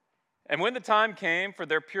And when the time came for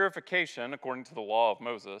their purification, according to the law of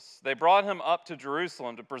Moses, they brought him up to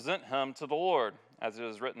Jerusalem to present him to the Lord, as it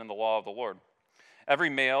is written in the law of the Lord. Every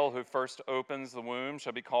male who first opens the womb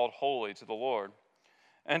shall be called holy to the Lord,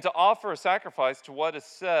 and to offer a sacrifice to what is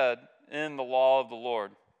said in the law of the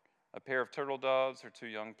Lord, a pair of turtle doves or 2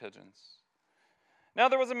 young pigeons. Now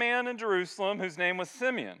there was a man in Jerusalem whose name was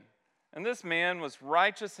Simeon, and this man was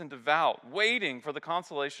righteous and devout, waiting for the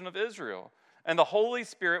consolation of Israel. And the Holy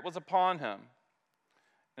Spirit was upon him.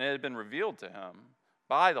 And it had been revealed to him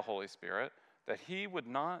by the Holy Spirit that he would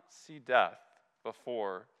not see death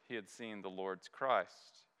before he had seen the Lord's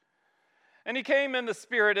Christ. And he came in the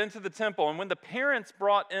Spirit into the temple, and when the parents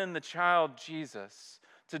brought in the child Jesus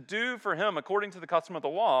to do for him according to the custom of the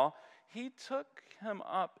law, he took him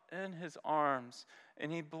up in his arms,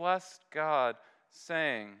 and he blessed God,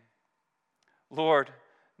 saying, Lord,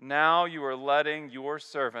 now you are letting your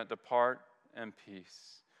servant depart in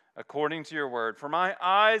peace, according to your word. For my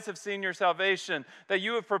eyes have seen your salvation, that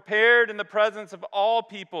you have prepared in the presence of all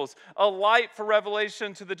peoples a light for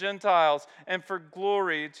revelation to the Gentiles and for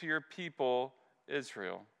glory to your people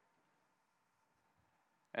Israel.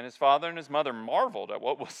 And his father and his mother marveled at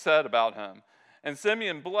what was said about him. And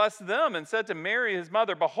Simeon blessed them and said to Mary his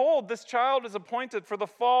mother, Behold, this child is appointed for the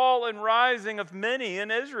fall and rising of many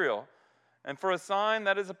in Israel, and for a sign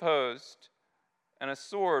that is opposed, and a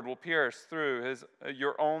sword will pierce through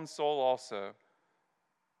your own soul also,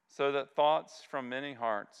 so that thoughts from many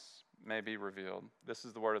hearts may be revealed. This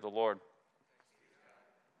is the word of the Lord.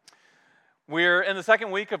 We're in the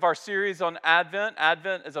second week of our series on Advent.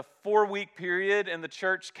 Advent is a 4-week period in the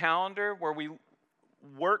church calendar where we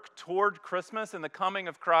work toward Christmas and the coming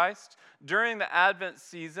of Christ. During the Advent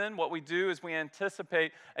season, what we do is we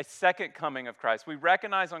anticipate a second coming of Christ. We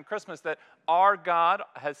recognize on Christmas that our God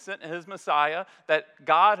has sent his Messiah, that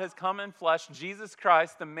God has come in flesh, Jesus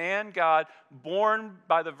Christ, the man God, born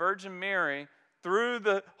by the Virgin Mary through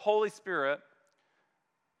the Holy Spirit,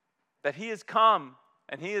 that he has come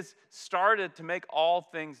and he has started to make all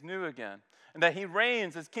things new again. And that he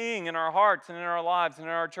reigns as king in our hearts and in our lives and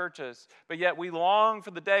in our churches. But yet we long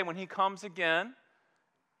for the day when he comes again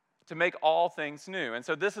to make all things new. And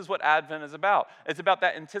so this is what Advent is about. It's about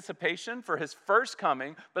that anticipation for his first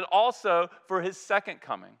coming, but also for his second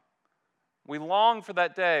coming. We long for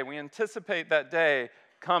that day. We anticipate that day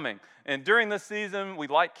coming. And during this season, we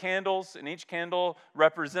light candles, and each candle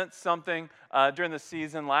represents something during the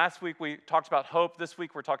season. Last week, we talked about hope. This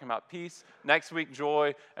week, we're talking about peace. Next week,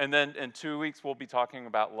 joy. And then in 2 weeks, we'll be talking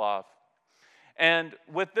about love. And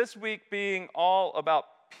with this week being all about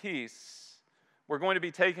peace, we're going to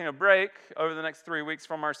be taking a break over the next 3 weeks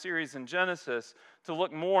from our series in Genesis to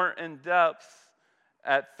look more in depth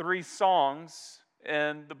at 3 songs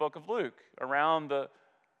in the book of Luke around the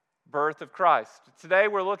birth of Christ. Today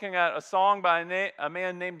we're looking at a song by a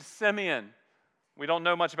man named Simeon. We don't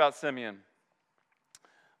know much about Simeon,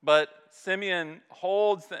 but Simeon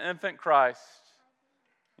holds the infant Christ.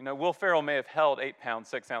 You know, Will Ferrell may have held 8-pound,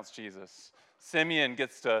 6-ounce Jesus. Simeon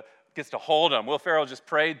gets to hold him. Will Ferrell just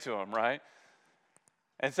prayed to him, right?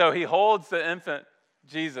 And so he holds the infant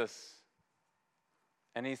Jesus,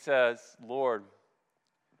 and he says, Lord,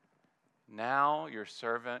 now your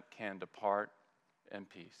servant can depart in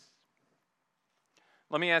peace.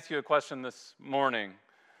 Let me ask you a question this morning.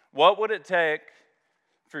 What would it take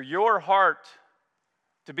for your heart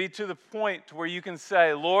to be to the point where you can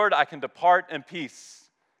say, Lord, I can depart in peace.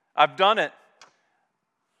 I've done it.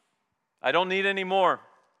 I don't need any more.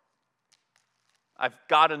 I've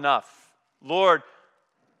got enough. Lord,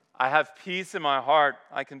 I have peace in my heart.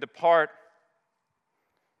 I can depart.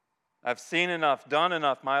 I've seen enough, done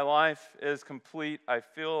enough. My life is complete. I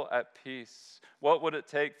feel at peace. What would it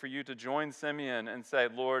take for you to join Simeon and say,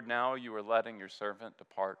 Lord, now you are letting your servant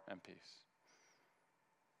depart in peace?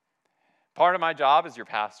 Part of my job as your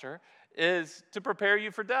pastor is to prepare you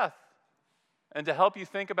for death and to help you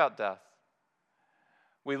think about death.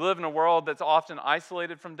 We live in a world that's often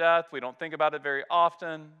isolated from death. We don't think about it very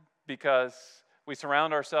often because we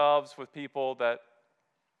surround ourselves with people that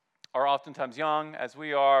are oftentimes young as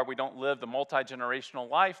we are. We don't live the multi-generational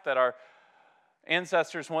life that our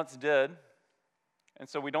ancestors once did. And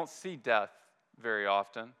so we don't see death very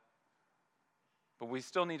often. But we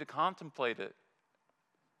still need to contemplate it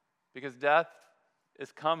because death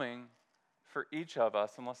is coming for each of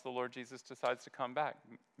us unless the Lord Jesus decides to come back.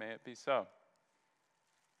 May it be so.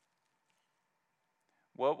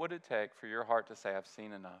 What would it take for your heart to say, I've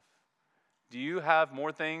seen enough? Do you have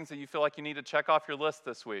more things that you feel like you need to check off your list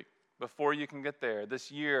this week before you can get there, this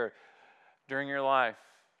year, during your life,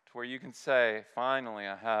 to where you can say, finally,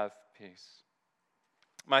 I have peace?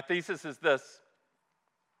 My thesis is this.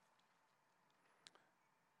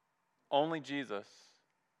 Only Jesus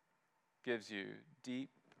gives you deep,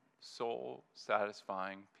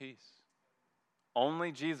 soul-satisfying peace.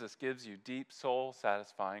 Only Jesus gives you deep,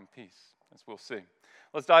 soul-satisfying peace, as we'll see.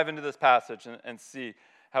 Let's dive into this passage and see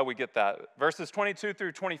how we get that. Verses 22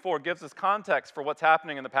 through 24 gives us context for what's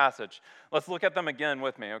happening in the passage. Let's look at them again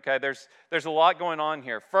with me, okay? There's a lot going on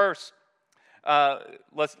here. First,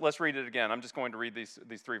 let's read it again. I'm just going to read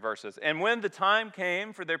these three verses. And when the time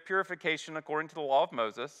came for their purification according to the law of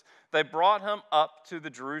Moses, they brought him up to the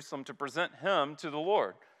Jerusalem to present him to the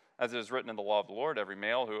Lord. As it is written in the law of the Lord, every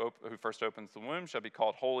male who first opens the womb shall be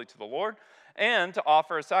called holy to the Lord, and to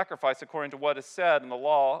offer a sacrifice according to what is said in the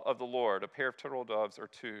law of the Lord, a pair of turtle doves or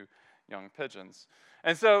 2 young pigeons.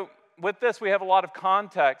 And so with this, we have a lot of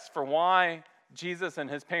context for why Jesus and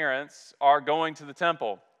his parents are going to the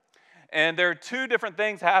temple. And there are 2 different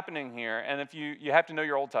things happening here, and if you have to know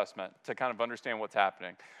your Old Testament to kind of understand what's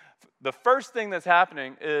happening. The first thing that's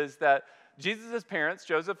happening is that Jesus' parents,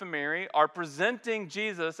 Joseph and Mary, are presenting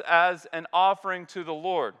Jesus as an offering to the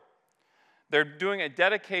Lord. They're doing a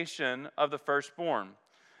dedication of the firstborn.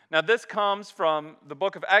 Now, this comes from the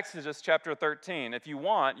book of Exodus, chapter 13. If you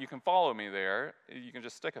want, you can follow me there. You can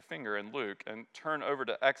just stick a finger in Luke and turn over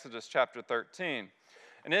to Exodus, chapter 13.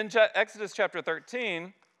 And in Exodus, chapter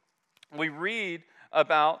 13, we read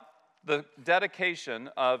about the dedication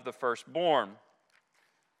of the firstborn.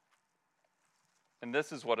 And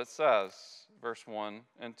this is what it says, verse 1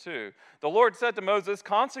 and 2. The Lord said to Moses,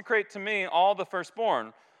 "Consecrate to me all the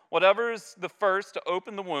firstborn, whatever is the first to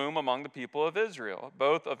open the womb among the people of Israel,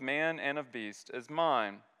 both of man and of beast, is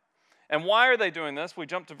mine." And why are they doing this? We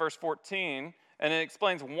jump to verse 14, and it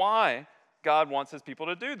explains why God wants his people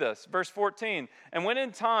to do this. Verse 14, and when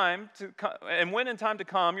in time to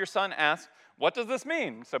come, your son asks, "What does this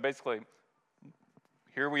mean?" So basically,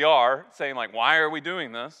 here we are saying, like, why are we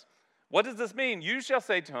doing this? What does this mean? You shall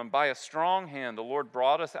say to him, by a strong hand the Lord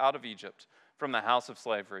brought us out of Egypt, from the house of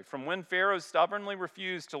slavery. From when Pharaoh stubbornly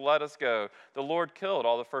refused to let us go, the Lord killed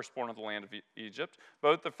all the firstborn of the land of Egypt,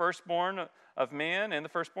 both the firstborn of man and the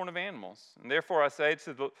firstborn of animals. And therefore I say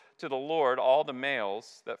to the Lord, all the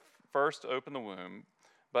males that first open the womb,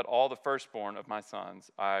 but all the firstborn of my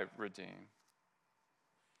sons I redeem.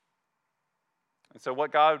 And so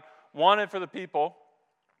what God wanted for the people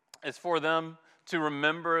is for them to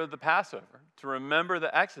remember the Passover, to remember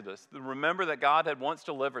the Exodus, to remember that God had once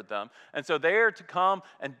delivered them. And so they are to come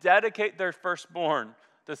and dedicate their firstborn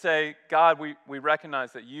to say, God, we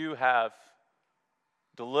recognize that you have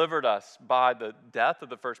delivered us by the death of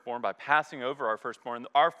the firstborn, by passing over our firstborn.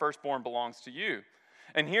 Our firstborn belongs to you.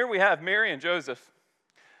 And here we have Mary and Joseph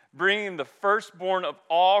bringing the firstborn of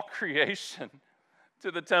all creation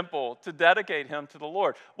to the temple to dedicate him to the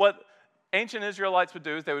Lord. What ancient Israelites would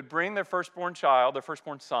do is they would bring their firstborn child, their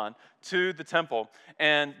firstborn son, to the temple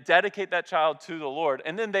and dedicate that child to the Lord.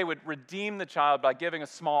 And then they would redeem the child by giving a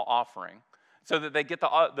small offering so that they get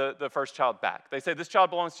the first child back. They say, this child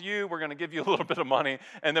belongs to you, we're going to give you a little bit of money,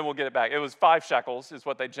 and then we'll get it back. It was 5 shekels is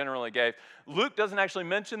what they generally gave. Luke doesn't actually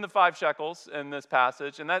mention the 5 shekels in this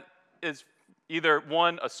passage, and that is either,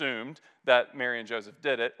 1, assumed that Mary and Joseph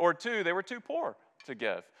did it, or 2, they were too poor to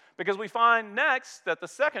give. Because we find next that the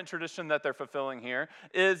second tradition that they're fulfilling here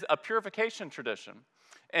is a purification tradition.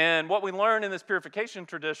 And what we learn in this purification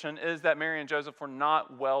tradition is that Mary and Joseph were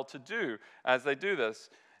not well-to-do as they do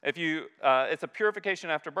this. It's a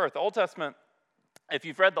purification after birth. The Old Testament, if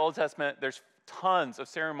you've read the Old Testament, there's tons of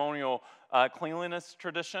ceremonial cleanliness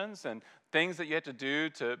traditions and things that you have to do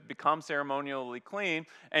to become ceremonially clean.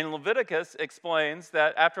 And Leviticus explains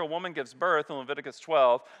that after a woman gives birth, in Leviticus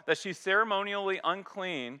 12, that she's ceremonially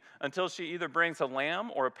unclean until she either brings a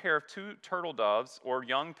lamb or a pair of 2 turtle doves or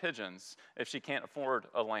young pigeons if she can't afford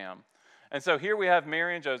a lamb. And so here we have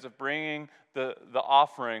Mary and Joseph bringing the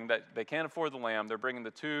offering that they can't afford the lamb. They're bringing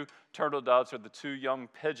the 2 turtle doves or the 2 young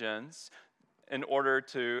pigeons in order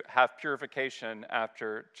to have purification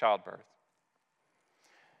after childbirth.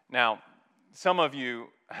 Now, some of you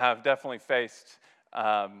have definitely faced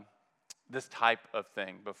this type of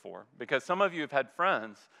thing before, because some of you have had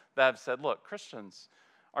friends that have said, look, Christians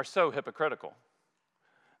are so hypocritical.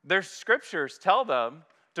 Their scriptures tell them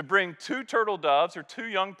to bring 2 turtle doves or 2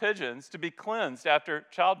 young pigeons to be cleansed after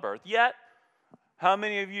childbirth. Yet, how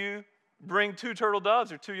many of you bring 2 turtle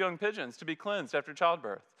doves or 2 young pigeons to be cleansed after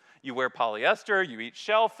childbirth? You wear polyester, you eat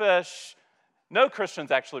shellfish. No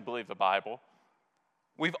Christians actually believe the Bible.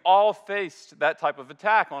 We've all faced that type of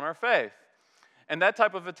attack on our faith. And that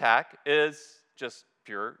type of attack is just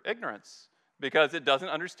pure ignorance because it doesn't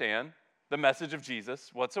understand the message of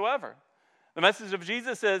Jesus whatsoever. The message of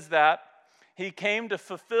Jesus is that he came to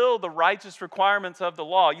fulfill the righteous requirements of the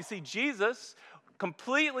law. You see, Jesus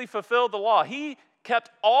completely fulfilled the law. He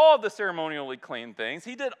kept all of the ceremonially clean things.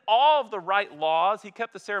 He did all of the right laws. He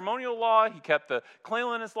kept the ceremonial law. He kept the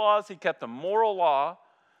cleanliness laws. He kept the moral law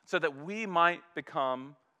so that we might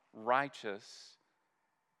become righteous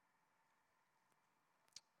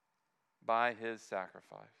by his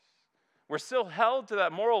sacrifice. We're still held to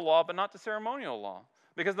that moral law, but not the ceremonial law.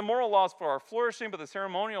 Because the moral law is for our flourishing, but the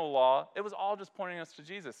ceremonial law, it was all just pointing us to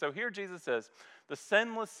Jesus. So here Jesus says, the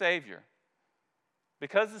sinless Savior,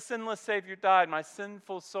 because the sinless Savior died, my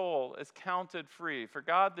sinful soul is counted free. For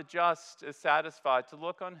God the just is satisfied to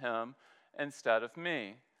look on him instead of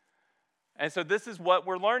me. And so this is what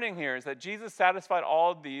we're learning here, is that Jesus satisfied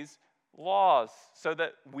all of these laws so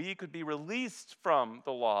that we could be released from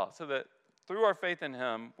the law, so that through our faith in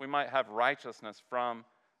him, we might have righteousness from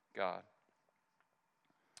God.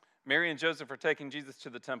 Mary and Joseph are taking Jesus to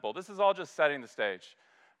the temple. This is all just setting the stage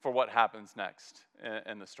for what happens next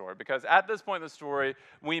in the story. Because at this point in the story,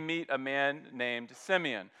 we meet a man named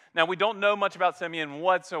Simeon. Now, we don't know much about Simeon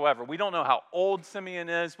whatsoever. We don't know how old Simeon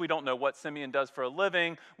is. We don't know what Simeon does for a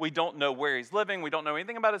living. We don't know where he's living. We don't know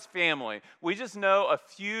anything about his family. We just know a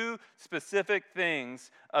few specific things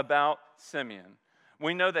about Simeon.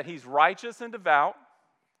 We know that he's righteous and devout.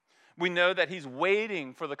 We know that he's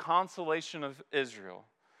waiting for the consolation of Israel,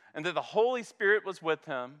 and that the Holy Spirit was with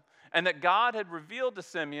him, and that God had revealed to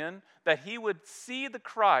Simeon that he would see the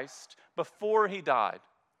Christ before he died.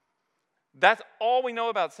 That's all we know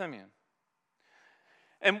about Simeon.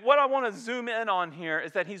 And what I want to zoom in on here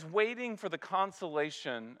is that he's waiting for the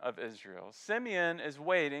consolation of Israel. Simeon is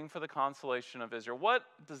waiting for the consolation of Israel. What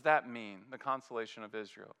does that mean, the consolation of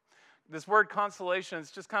Israel? This word consolation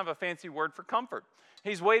is just kind of a fancy word for comfort.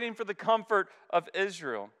 He's waiting for the comfort of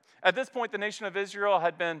Israel. At this point, the nation of Israel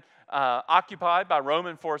had been occupied by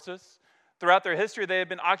Roman forces. Throughout their history, they had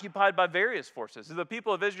been occupied by various forces. The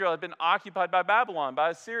people of Israel had been occupied by Babylon, by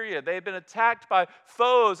Assyria. They had been attacked by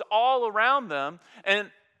foes all around them,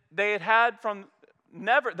 and they had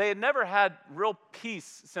never had real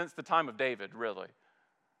peace since the time of David, really.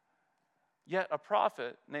 Yet a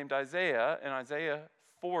prophet named Isaiah, in Isaiah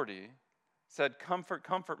 40, said, "Comfort,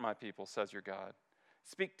 comfort my people, says your God.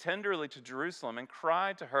 Speak tenderly to Jerusalem and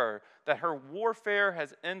cry to her that her warfare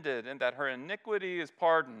has ended and that her iniquity is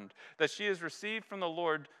pardoned, that she has received from the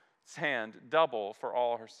Lord's hand double for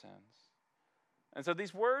all her sins." And so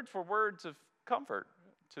these words were words of comfort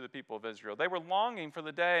to the people of Israel. They were longing for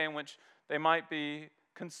the day in which they might be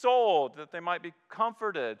consoled, that they might be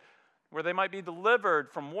comforted, where they might be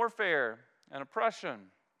delivered from warfare and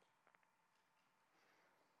oppression.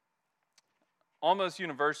 Almost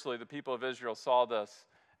universally, the people of Israel saw this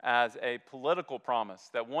as a political promise,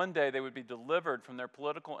 that one day they would be delivered from their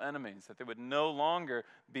political enemies, that they would no longer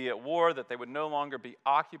be at war, that they would no longer be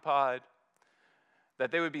occupied, that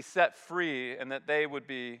they would be set free, and that they would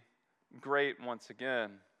be great once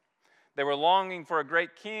again. They were longing for a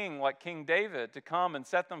great king like King David to come and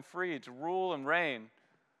set them free, to rule and reign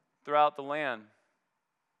throughout the land.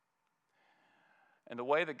 And the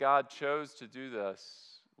way that God chose to do this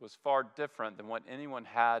was far different than what anyone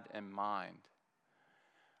had in mind.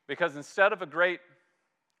 Because instead of a great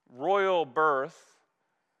royal birth,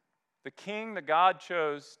 the king that God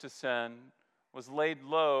chose to send was laid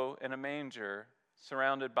low in a manger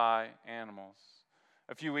surrounded by animals.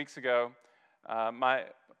 A few weeks ago, my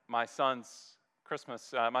son's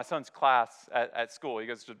class at school, he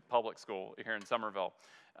goes to public school here in Somerville,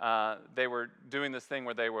 they were doing this thing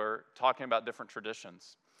where they were talking about different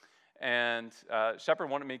traditions. And Shepherd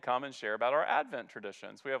wanted me to come and share about our Advent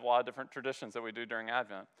traditions. We have a lot of different traditions that we do during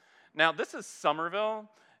Advent. Now, this is Somerville,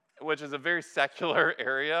 which is a very secular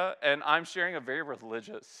area, and I'm sharing a very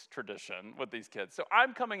religious tradition with these kids. So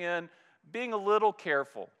I'm coming in being a little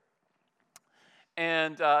careful.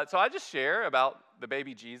 And so I just share about the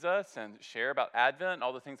baby Jesus and share about Advent and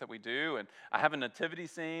all the things that we do. And I have a nativity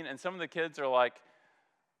scene, and some of the kids are like,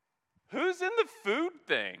 "Who's in the food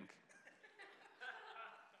thing?"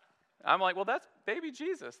 I'm like, "Well, that's baby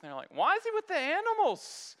Jesus." And they're like, "Why is he with the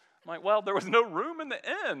animals?" I'm like, "Well, there was no room in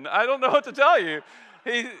the inn. I don't know what to tell you.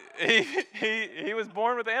 He was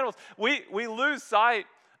born with the animals." We lose sight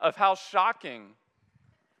of how shocking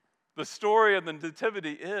the story of the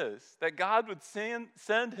Nativity is, that God would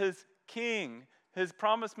send his king, his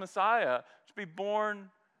promised Messiah, to be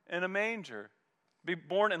born in a manger, be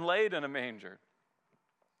born and laid in a manger.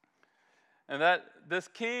 And that this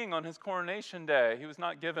king on his coronation day, he was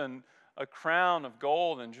not given a crown of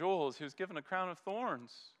gold and jewels, he was given a crown of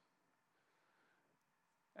thorns.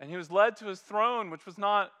 And he was led to his throne, which was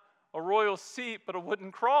not a royal seat, but a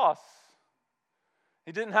wooden cross.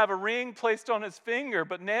 He didn't have a ring placed on his finger,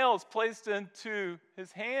 but nails placed into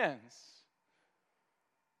his hands.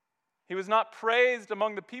 He was not praised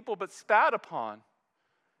among the people, but spat upon.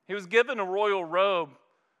 He was given a royal robe,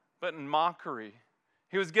 but in mockery.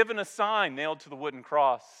 He was given a sign nailed to the wooden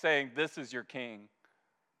cross saying, "This is your king."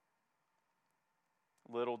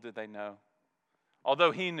 Little did they know.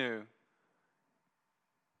 Although he knew,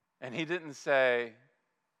 and he didn't say,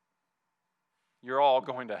 "You're all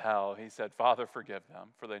going to hell." He said, "Father, forgive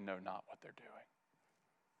them, for they know not what they're doing."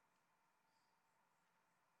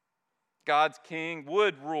 God's king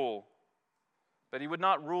would rule, but he would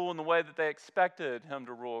not rule in the way that they expected him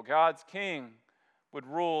to rule. God's king would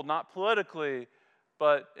rule not politically,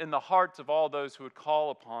 but in the hearts of all those who would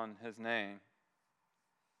call upon his name.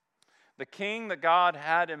 The king that God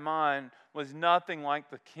had in mind was nothing like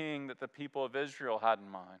the king that the people of Israel had in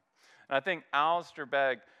mind. And I think Alistair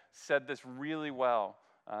Begg said this really well.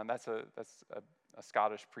 That's a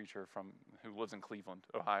Scottish preacher who lives in Cleveland,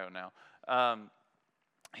 Ohio now.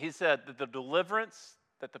 He said that the deliverance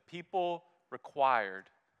that the people required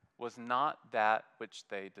was not that which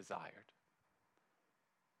they desired.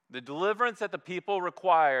 The deliverance that the people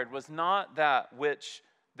required was not that which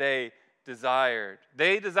they desired.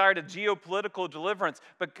 They desired a geopolitical deliverance,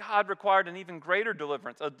 but God required an even greater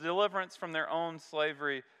deliverance, a deliverance from their own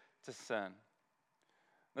slavery to sin.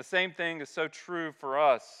 The same thing is so true for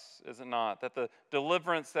us, is it not? That the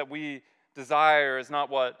deliverance that we desire is not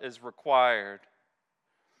what is required.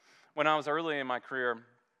 When I was early in my career,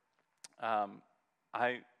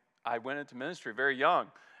 I went into ministry very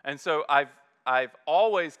young. And so I've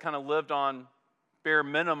always kind of lived on bare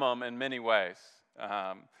minimum in many ways.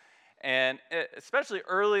 Especially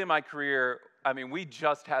early in my career, I mean, we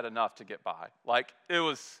just had enough to get by. Like, it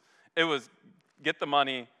was get the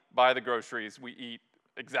money, buy the groceries, we eat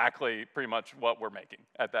exactly pretty much what we're making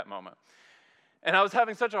at that moment. And I was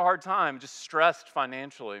having such a hard time, just stressed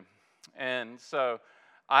financially. And so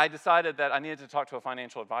I decided that I needed to talk to a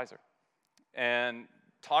financial advisor and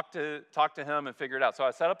talk to him and figure it out. So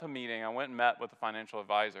I set up a meeting. I went and met with a financial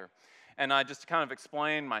advisor. And I just kind of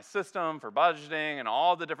explained my system for budgeting and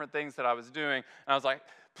all the different things that I was doing. And I was like,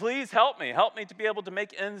 "Please help me to be able to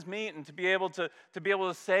make ends meet and to be able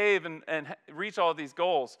to save and reach all of these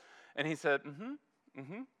goals." And he said,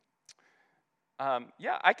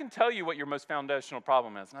 "Yeah, I can tell you what your most foundational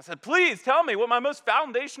problem is." And I said, "Please tell me what my most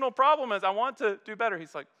foundational problem is. I want to do better."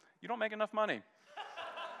 He's like, "You don't make enough money."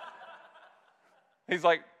 He's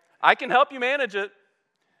like, "I can help you manage it.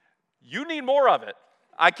 You need more of it.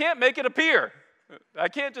 I can't make it appear. I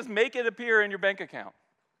can't just make it appear in your bank account."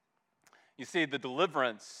 You see, the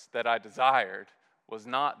deliverance that I desired was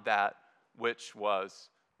not that which was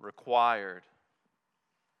required.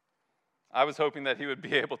 I was hoping that he would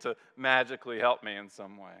be able to magically help me in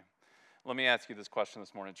some way. Let me ask you this question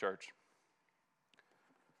this morning, church.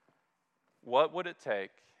 What would it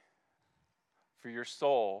take for your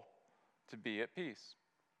soul to be at peace?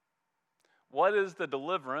 What is the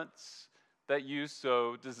deliverance that you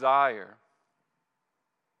so desire?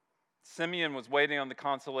 Simeon was waiting on the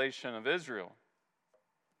consolation of Israel.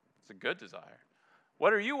 It's a good desire.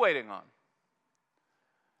 What are you waiting on?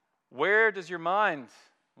 Where does your mind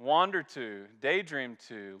wander to, daydream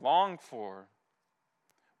to, long for?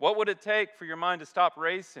 What would it take for your mind to stop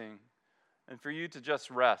racing and for you to just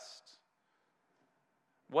rest?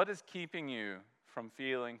 What is keeping you from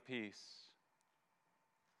feeling peace?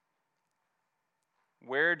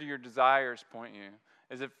 Where do your desires point you?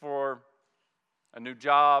 Is it for a new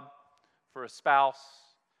job, for a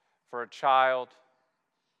spouse, for a child,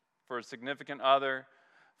 for a significant other,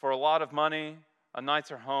 for a lot of money, a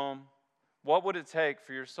nicer home? What would it take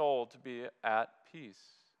for your soul to be at peace?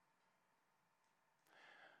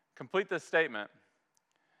 Complete this statement.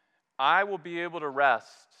 I will be able to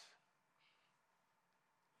rest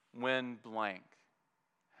when blank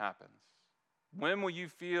happens. When will you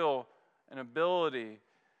feel an ability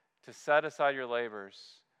to set aside your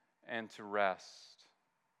labors and to rest?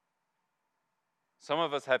 Some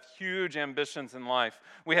of us have huge ambitions in life.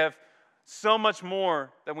 We have so much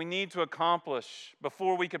more that we need to accomplish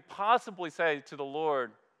before we could possibly say to the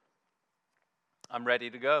Lord, "I'm ready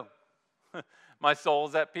to go. My soul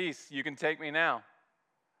is at peace. You can take me now.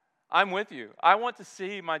 I'm with you. I want to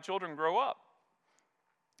see my children grow up.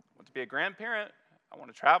 I want to be a grandparent. I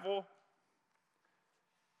want to travel."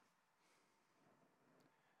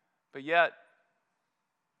 But yet,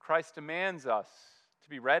 Christ demands us to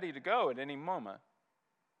be ready to go at any moment.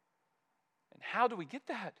 And how do we get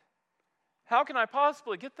that? How can I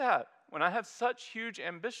possibly get that when I have such huge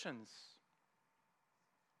ambitions?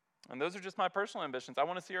 And those are just my personal ambitions. I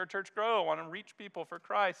want to see our church grow. I want to reach people for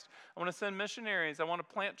Christ. I want to send missionaries. I want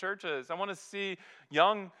to plant churches. I want to see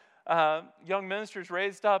young young ministers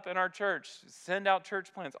raised up in our church, send out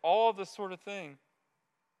church plans, all of this sort of thing.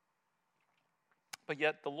 But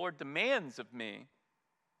yet the Lord demands of me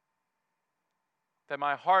that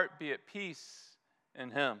my heart be at peace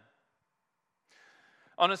in Him.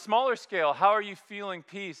 On a smaller scale, how are you feeling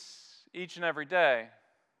peace each and every day?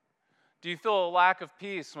 Do you feel a lack of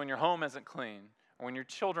peace when your home isn't clean, or when your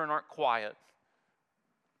children aren't quiet,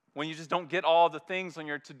 when you just don't get all the things on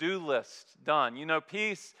your to-do list done? You know,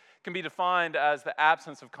 peace can be defined as the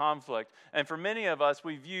absence of conflict. And for many of us,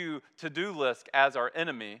 we view to-do list as our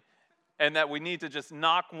enemy, and that we need to just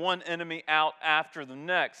knock one enemy out after the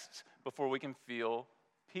next before we can feel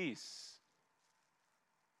peace.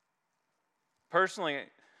 Personally,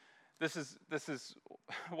 this is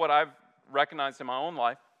what I've recognized in my own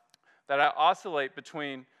life, that I oscillate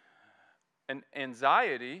between an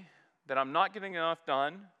anxiety that I'm not getting enough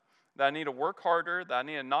done, that I need to work harder, that I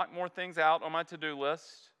need to knock more things out on my to-do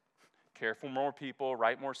list, care for more people,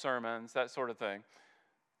 write more sermons, that sort of thing.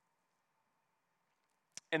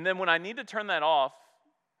 And then when I need to turn that off,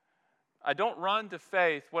 I don't run to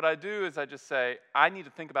faith. What I do is I just say, I need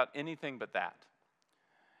to think about anything but that.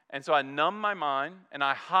 And so I numb my mind and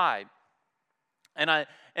I hide. And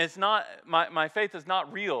it's not, my faith is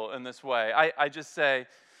not real in this way. I just say,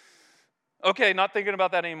 okay, not thinking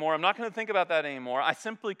about that anymore. I'm not going to think about that anymore. I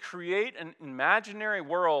simply create an imaginary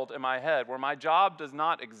world in my head where my job does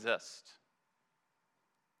not exist,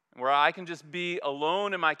 where I can just be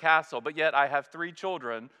alone in my castle, but yet I have 3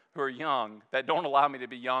 children who are young that don't allow me to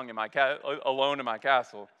be young in alone in my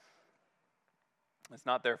castle. It's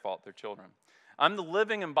not their fault, they're children. I'm the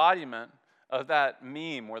living embodiment of that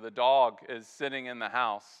meme where the dog is sitting in the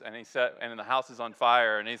house and the house is on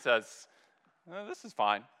fire and he says, oh, this is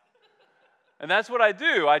fine. And that's what I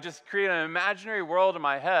do. I just create an imaginary world in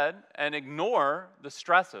my head and ignore the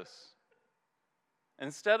stresses.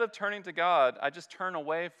 Instead of turning to God, I just turn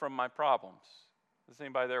away from my problems. Is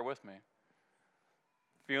anybody there with me?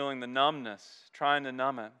 Feeling the numbness, trying to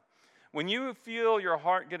numb it. When you feel your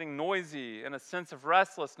heart getting noisy and a sense of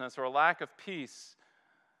restlessness or a lack of peace,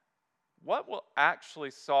 what will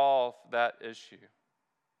actually solve that issue?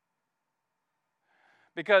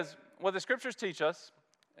 Because what the scriptures teach us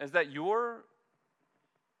is that your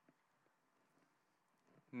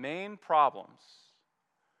main problems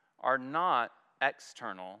are not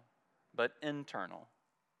external, but internal.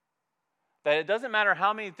 That it doesn't matter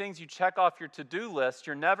how many things you check off your to-do list,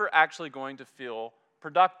 you're never actually going to feel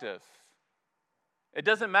productive. It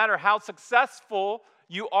doesn't matter how successful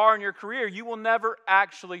you are in your career, you will never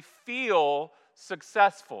actually feel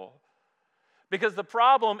successful. Because the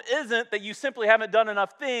problem isn't that you simply haven't done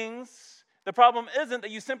enough things. The problem isn't that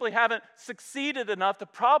you simply haven't succeeded enough. The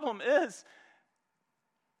problem is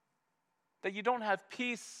that you don't have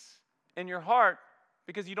peace in your heart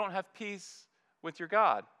because you don't have peace with your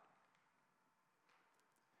God.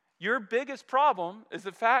 Your biggest problem is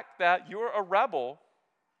the fact that you're a rebel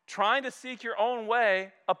trying to seek your own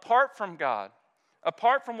way apart from God,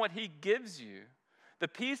 apart from what He gives you. The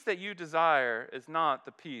peace that you desire is not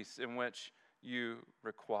the peace in which you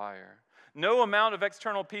require. No amount of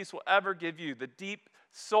external peace will ever give you the deep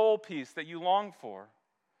soul peace that you long for.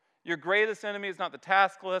 Your greatest enemy is not the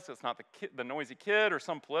task list, it's not the noisy kid or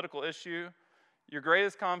some political issue. Your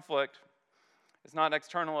greatest conflict is not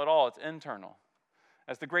external at all, it's internal.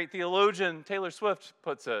 As the great theologian Taylor Swift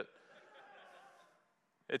puts it,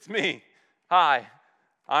 it's me. Hi,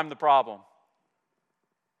 I'm the problem.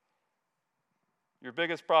 Your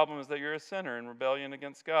biggest problem is that you're a sinner in rebellion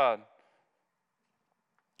against God,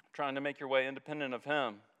 trying to make your way independent of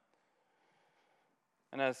Him.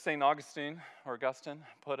 And as St. Augustine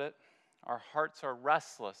put it, our hearts are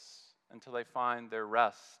restless until they find their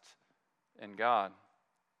rest in God.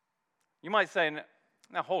 You might say,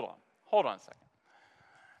 now hold on a second.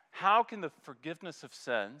 How can the forgiveness of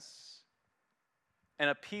sins and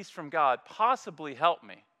a peace from God possibly help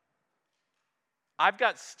me? I've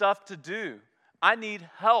got stuff to do. I need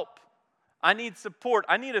help. I need support.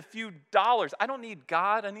 I need a few dollars. I don't need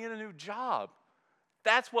God. I need a new job.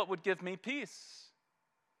 That's what would give me peace.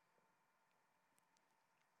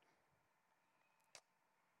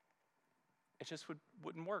 It just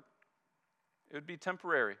wouldn't work. It would be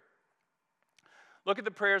temporary. Look at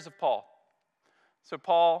the prayers of Paul. So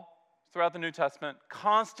Paul, throughout the New Testament,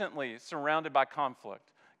 constantly surrounded by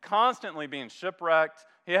conflict, constantly being shipwrecked.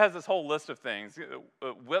 He has this whole list of things,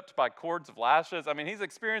 whipped by cords of lashes. I mean, he's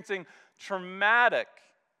experiencing traumatic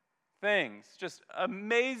things, just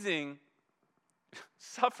amazing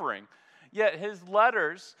suffering. yet his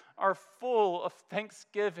letters are full of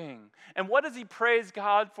thanksgiving. And what does he praise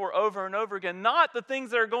God for over and over again? Not the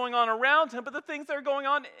things that are going on around him, but the things that are going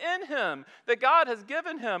on in him. That God has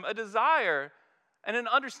given him a desire and an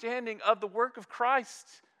understanding of the work of Christ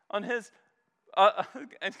on his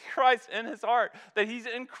and Christ in his heart, that he's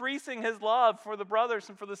increasing his love for the brothers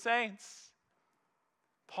and for the saints.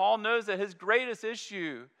 Paul knows that his greatest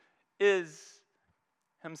issue is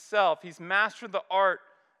himself. He's mastered the art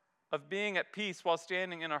of being at peace while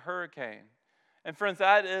standing in a hurricane. And friends,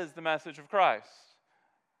 that is the message of Christ.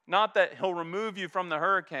 Not that he'll remove you from the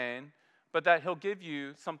hurricane, but that he'll give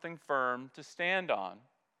you something firm to stand on.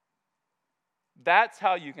 That's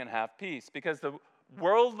how you can have peace, because the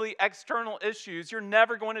worldly external issues, you're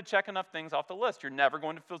never going to check enough things off the list. You're never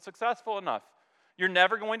going to feel successful enough. You're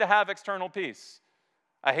never going to have external peace.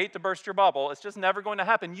 I hate to burst your bubble. It's just never going to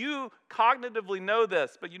happen. You cognitively know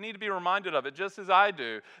this, but you need to be reminded of it, just as I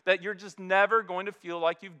do, that you're just never going to feel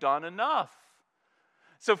like you've done enough.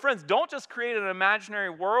 So friends, don't just create an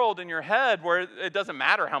imaginary world in your head where it doesn't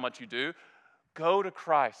matter how much you do. Go to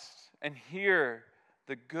Christ and hear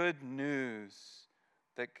the good news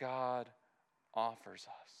that God offers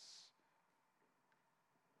us.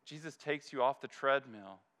 Jesus takes you off the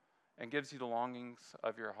treadmill and gives you the longings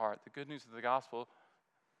of your heart. The good news of the gospel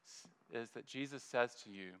is that Jesus says to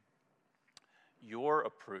you, you're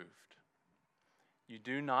approved. You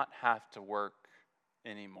do not have to work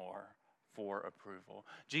anymore for approval.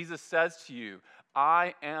 Jesus says to you,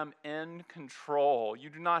 I am in control. You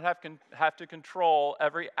do not have to control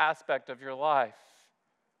every aspect of your life.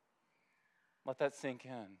 Let that sink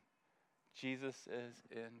in. Jesus is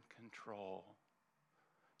in control.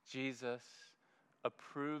 Jesus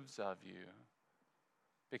approves of you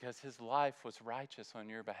because his life was righteous on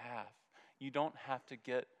your behalf. You don't have to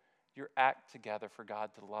get your act together for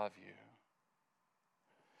God to love you.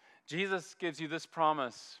 Jesus gives you this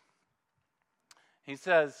promise. He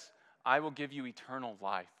says, I will give you eternal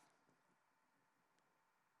life.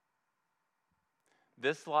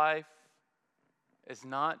 This life is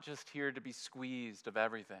not just here to be squeezed of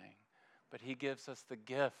everything, but he gives us the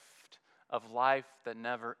gift of life that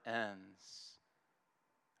never ends.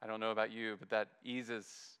 I don't know about you, but that eases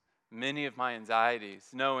many of my anxieties,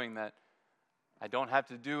 knowing that I don't have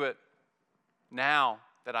to do it now,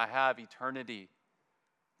 that I have eternity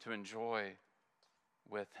to enjoy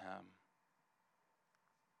with him.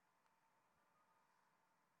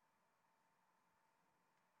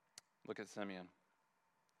 Look at Simeon.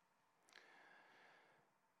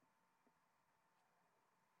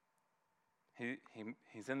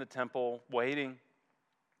 He's in the temple waiting,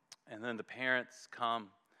 and then the parents come.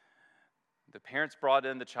 The parents brought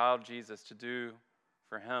in the child Jesus to do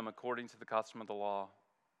for him according to the custom of the law.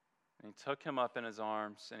 And he took him up in his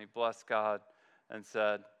arms, and he blessed God and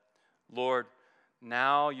said, Lord,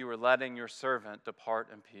 now you are letting your servant depart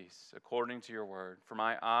in peace, according to your word, for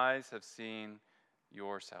my eyes have seen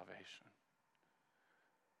your salvation.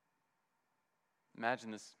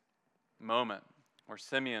 Imagine this moment where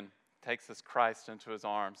Simeon takes this Christ into his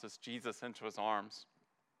arms, this Jesus into his arms.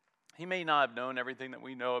 He may not have known everything that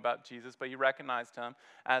we know about Jesus, but he recognized him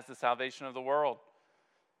as the salvation of the world.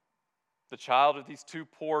 The child of these two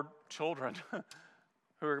poor children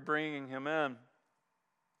who are bringing him in.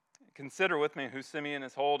 Consider with me who Simeon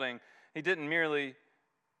is holding. He's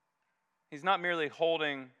not merely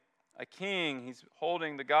holding a king, he's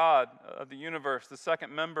holding the God of the universe, the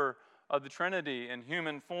second member of the Trinity in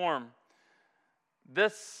human form.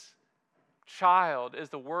 This child is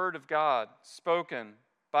the Word of God spoken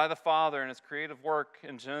by the Father in his creative work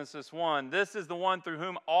in Genesis 1. This is the one through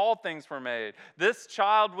whom all things were made. This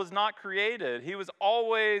child was not created. He was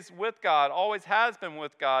always with God, always has been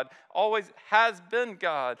with God, always has been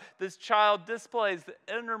God. This child displays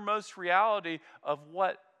the innermost reality of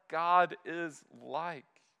what God is like.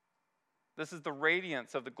 This is the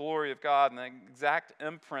radiance of the glory of God and the exact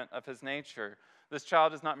imprint of his nature. This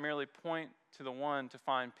child does not merely point to the one to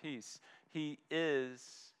find peace. He is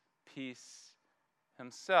peace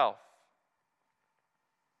himself.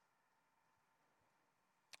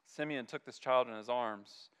 Simeon took this child in his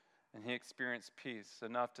arms, and he experienced peace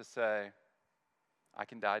enough to say, I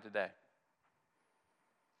can die today.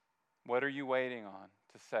 What are you waiting on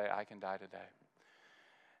to say, I can die today?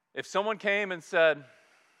 If someone came and said,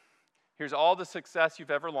 here's all the success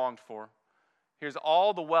you've ever longed for, here's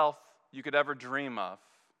all the wealth you could ever dream of,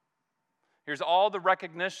 here's all the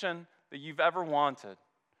recognition that you've ever wanted,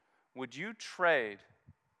 would you trade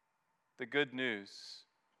the good news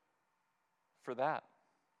for that?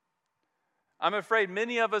 I'm afraid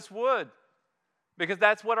many of us would, because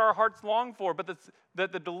that's what our hearts long for. But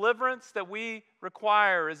the deliverance that we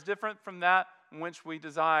require is different from that which we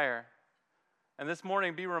desire. And this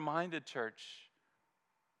morning, be reminded, church,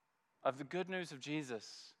 of the good news of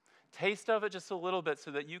Jesus. Taste of it just a little bit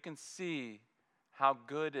so that you can see how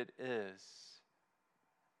good it is,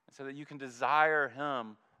 so that you can desire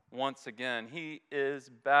him once again. He is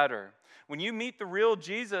better. When you meet the real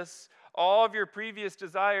Jesus, all of your previous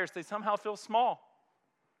desires, they somehow feel small.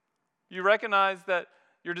 You recognize that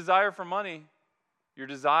your desire for money, your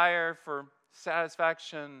desire for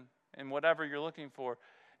satisfaction in whatever you're looking for,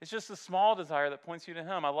 it's just a small desire that points you to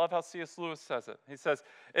him. I love how C.S. Lewis says it. He says,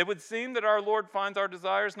 "It would seem that our Lord finds our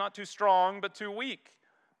desires not too strong, but too weak.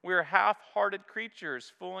 We are half-hearted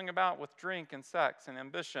creatures fooling about with drink and sex and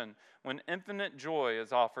ambition when infinite joy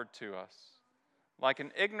is offered to us. Like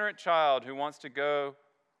an ignorant child who wants to go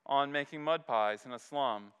on making mud pies in a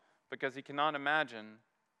slum because he cannot imagine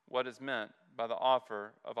what is meant by the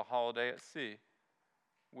offer of a holiday at sea.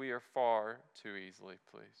 We are far too easily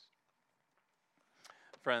pleased."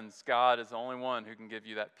 Friends, God is the only one who can give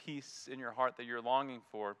you that peace in your heart that you're longing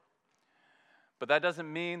for. But that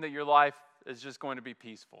doesn't mean that your life is just going to be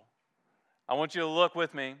peaceful. I want you to look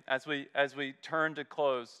with me as we turn to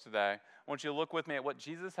close today. I want you to look with me at what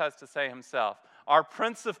Jesus has to say himself. Our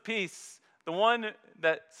Prince of Peace, the one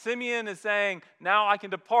that Simeon is saying, now I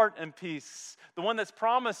can depart in peace. The one that's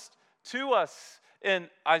promised to us in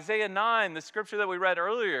Isaiah 9, the scripture that we read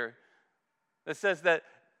earlier, that says that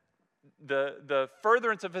the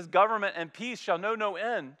furtherance of his government and peace shall know no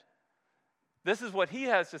end. This is what he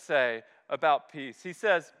has to say about peace. He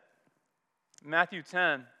says, Matthew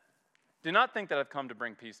 10, "Do not think that I've come to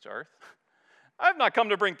bring peace to earth. I have not come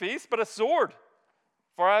to bring peace, but a sword.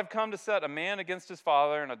 For I have come to set a man against his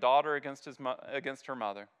father, and a daughter against her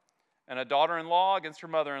mother, and a daughter-in-law against her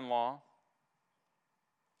mother-in-law,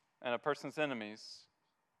 and a person's enemies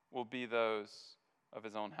will be those of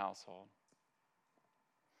his own household."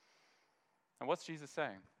 And what's Jesus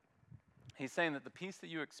saying? He's saying that the peace that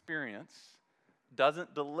you experience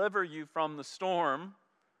doesn't deliver you from the storm,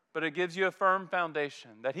 but it gives you a firm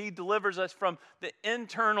foundation. That he delivers us from the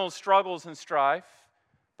internal struggles and strife,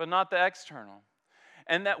 but not the external.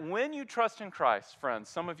 And that when you trust in Christ, friends,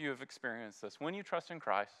 some of you have experienced this, when you trust in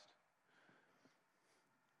Christ,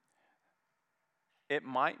 it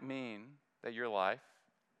might mean that your life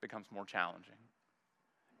becomes more challenging.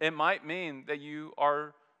 It might mean that you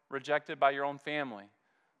are rejected by your own family.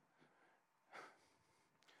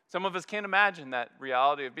 Some of us can't imagine that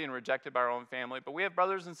reality of being rejected by our own family, but we have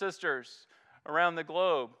brothers and sisters around the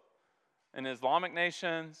globe in Islamic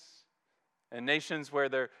nations and nations where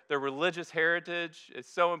their religious heritage is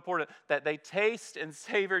so important that they taste and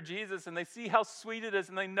savor Jesus and they see how sweet it is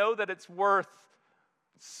and they know that it's worth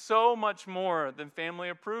so much more than family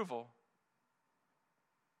approval.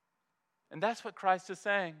 And that's what Christ is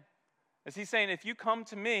saying. Is he's saying, if you come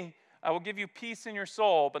to me, I will give you peace in your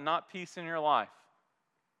soul, but not peace in your life.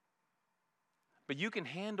 But you can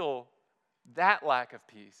handle that lack of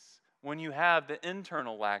peace when you have the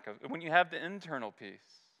internal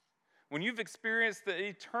peace. When you've experienced the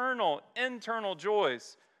eternal, internal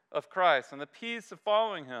joys of Christ and the peace of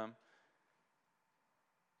following him,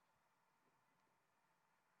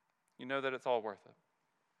 you know that it's all worth it.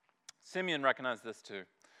 Simeon recognized this too.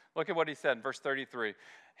 Look at what he said in verse 33.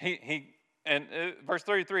 Verse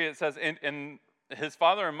 33, it says, and his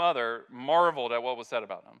father and mother marveled at what was said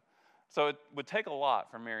about him. So it would take a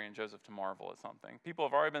lot for Mary and Joseph to marvel at something. People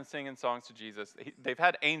have already been singing songs to Jesus. They've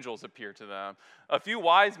had angels appear to them. A few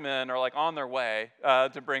wise men are like on their way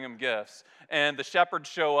to bring him gifts. And the shepherds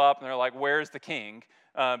show up and they're like, where's the king?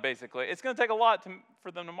 Basically. It's going to take a lot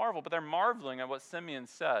for them to marvel, but they're marveling at what Simeon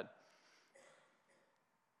said.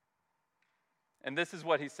 And this is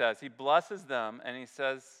what he says. He blesses them and he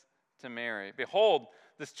says to Mary, "Behold,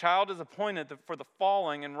 this child is appointed for the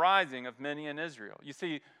falling and rising of many in Israel." You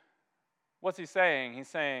see, what's he saying? He's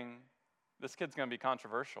saying, this kid's going to be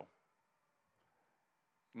controversial.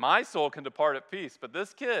 My soul can depart at peace, but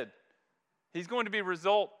this kid, he's going to be a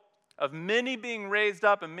result of many being raised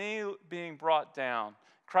up and many being brought down.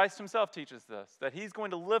 Christ himself teaches this, that he's going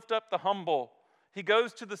to lift up the humble. He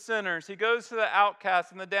goes to the sinners. He goes to the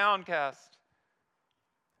outcast and the downcast.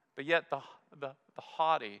 But yet the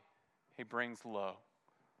haughty he brings low.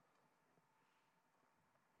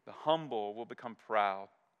 The humble will become proud,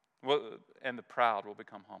 and the proud will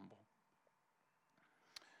become humble.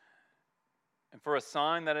 And for a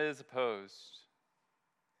sign that is opposed,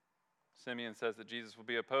 Simeon says that Jesus will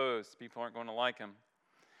be opposed. People aren't going to like him.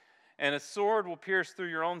 And a sword will pierce through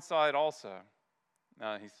your own side also.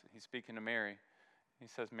 He's speaking to Mary. He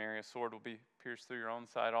says, Mary, a sword will be pierced through your own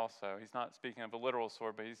side also. He's not speaking of a literal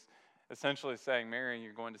sword, but he's essentially saying, Mary,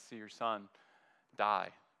 you're going to see your son die.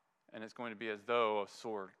 And it's going to be as though a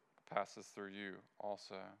sword passes through you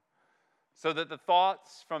also. So that the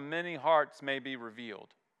thoughts from many hearts may be revealed.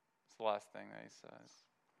 It's the last thing that he says.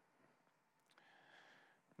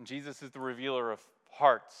 And Jesus is the revealer of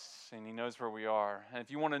hearts, and he knows where we are. And if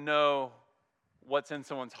you want to know what's in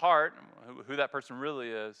someone's heart, who that person really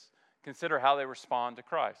is, consider how they respond to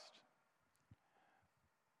Christ,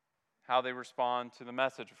 how they respond to the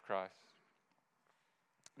message of Christ.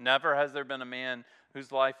 Never has there been a man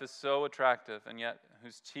whose life is so attractive and yet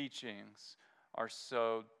whose teachings are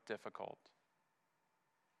so difficult.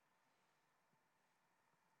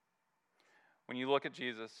 When you look at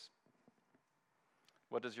Jesus,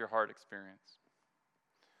 what does your heart experience?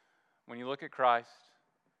 When you look at Christ,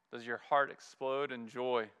 does your heart explode in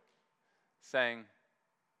joy, saying,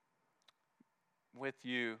 with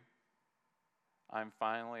you, I'm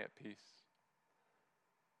finally at peace.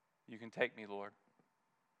 You can take me, Lord.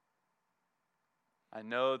 I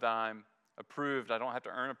know that I'm approved. I don't have to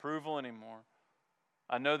earn approval anymore.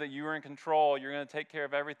 I know that you are in control. You're going to take care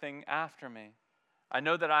of everything after me. I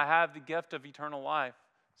know that I have the gift of eternal life,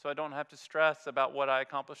 so I don't have to stress about what I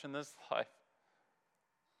accomplish in this life.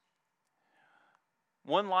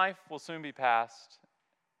 One life will soon be past.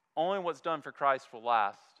 Only what's done for Christ will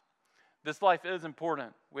last. This life is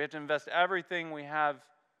important. We have to invest everything we have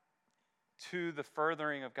to the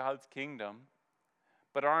furthering of God's kingdom,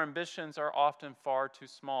 but our ambitions are often far too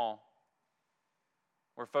small.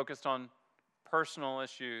 We're focused on personal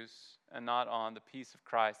issues and not on the peace of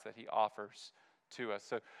Christ that he offers to us.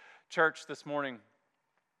 So, church, this morning,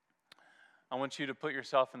 I want you to put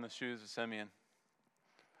yourself in the shoes of Simeon.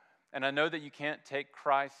 And I know that you can't take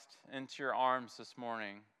Christ into your arms this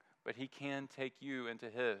morning, but he can take you into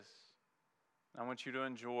his. I want you to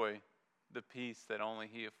enjoy the peace that only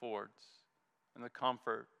he affords and the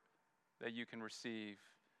comfort that you can receive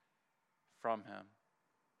from him.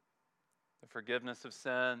 The forgiveness of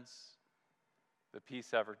sins, the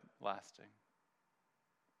peace everlasting.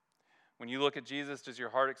 When you look at Jesus, does your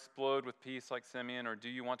heart explode with peace like Simeon, or do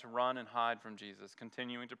you want to run and hide from Jesus,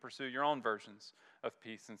 continuing to pursue your own versions of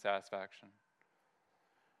peace and satisfaction?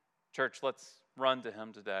 Church, let's run to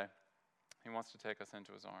him today. He wants to take us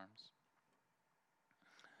into his arms.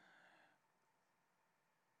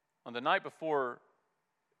 On the night before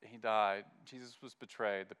he died, Jesus was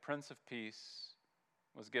betrayed. The Prince of Peace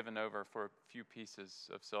was given over for a few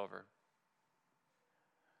pieces of silver.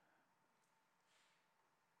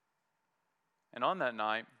 And on that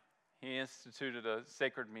night, he instituted a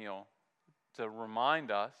sacred meal to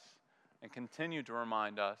remind us and continue to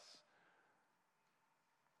remind us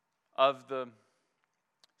of the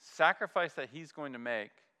sacrifice that he's going to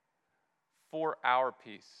make for our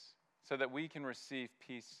peace, so that we can receive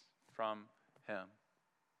peace from him.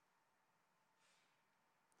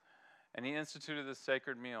 And he instituted this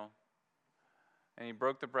sacred meal. And he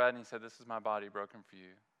broke the bread and he said, this is my body broken for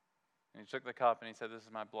you. And he took the cup and he said, this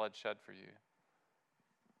is my blood shed for you.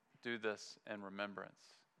 Do this in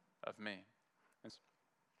remembrance of me.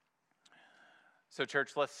 So,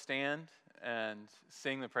 church, let's stand and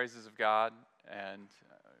sing the praises of God and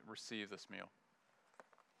receive this meal.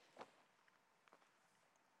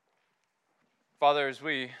 Father, as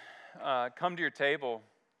we come to your table,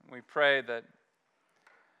 we pray that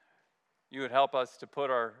you would help us to put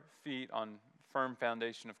our feet on firm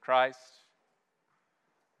foundation of Christ,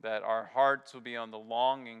 that our hearts will be on the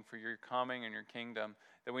longing for your coming and your kingdom,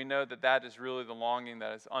 that we know that that is really the longing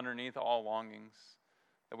that is underneath all longings,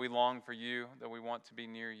 that we long for you, that we want to be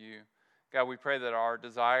near you. God, we pray that our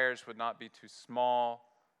desires would not be too small,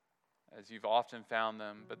 as you've often found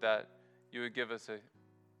them, but that you would give us a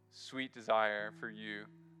sweet desire for you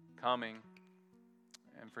coming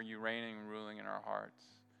and for you reigning and ruling in our hearts.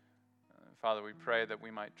 Father, we pray that we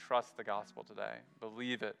might trust the gospel today,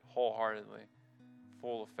 believe it wholeheartedly,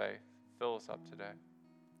 full of faith. Fill us up today.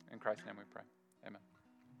 In Christ's name we pray. Amen.